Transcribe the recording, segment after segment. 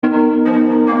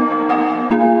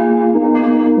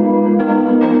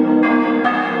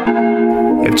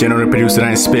General the producer, I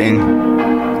ain't spitting.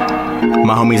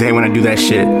 My homies hate when I do that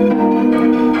shit.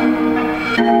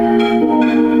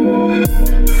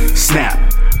 Snap.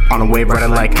 On a wave rider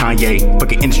like Kanye,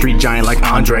 fucking industry giant like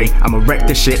Andre. I'ma wreck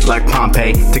this shit like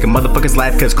Pompeii. Take a motherfucker's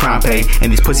life cause crime pay. And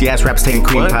these pussy ass raps taking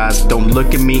cream pies. Don't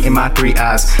look at me in my 3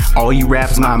 eyes. All you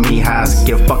rappers my me-highs.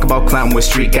 Give a fuck about clown with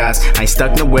street guys. I ain't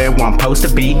stuck nowhere where I'm supposed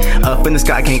to be. Up in the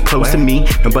sky, can't close to me.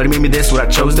 Nobody made me this, what I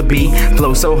chose to be.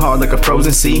 Flow so hard like a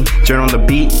frozen sea. Journal on the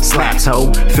beat, slaps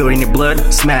ho. Feel it in your blood,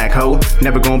 smack ho.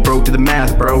 Never going broke to the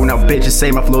math, bro. Now bitches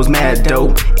say my flow's mad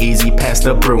dope. Easy past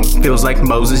the brew. Feels like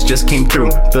Moses just came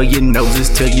through. Fill your noses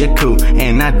till you're cool.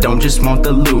 And I don't just want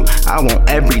the loot, I want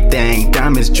everything.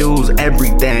 Diamonds, jewels,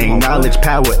 everything. Knowledge,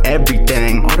 power,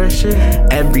 everything. All that shit,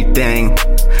 everything.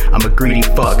 I'm a greedy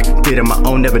fuck. Did it my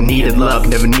own, never needed love,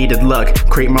 never needed luck.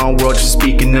 Create my own world, just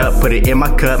speaking up. Put it in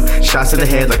my cup, shots to the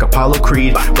head like Apollo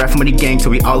Creed. Rap for money gang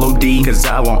till we all OD. Cause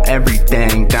I want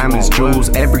everything. Diamonds, jewels,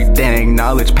 everything.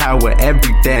 Knowledge, power,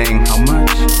 everything. How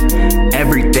much?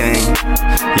 Everything.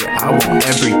 Yeah, I want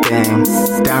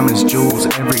everything. Diamonds, jewels,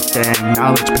 everything.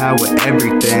 Knowledge, power,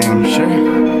 everything.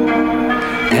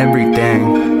 Sure.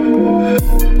 Everything.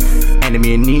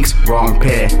 Enemy and Neeks, wrong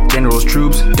pair. Generals,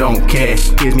 troops, don't care.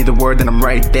 Gives me the word that I'm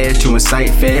right there to incite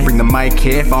fear. Bring the mic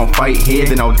here, if I don't fight here,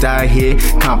 then I'll die here.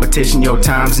 Competition, your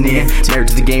time's near. Married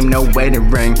to the game, no wedding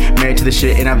ring. Married to the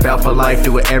shit and I vow for life.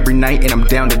 Do it every night and I'm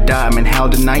down to die. I'm in hell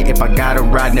tonight if I gotta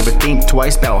ride. Never think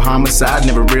twice about homicide.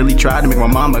 Never really tried to make my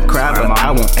mama cry, but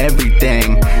I want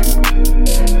everything.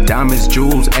 Diamonds,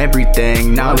 jewels,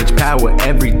 everything. Knowledge, power,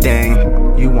 everything.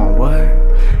 You want what?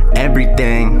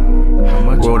 Everything.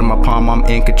 World in my palm, I'm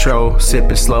in control.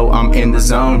 Sipping slow, I'm in the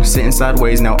zone. Sitting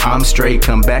sideways, now I'm straight.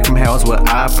 Come back from hell's what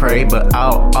I pray, but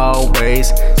I'll always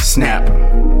snap.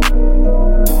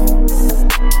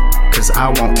 Cause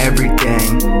I want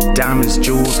everything. Diamonds,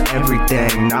 jewels,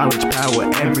 everything. Knowledge,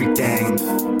 power, everything.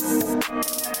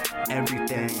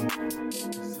 Everything.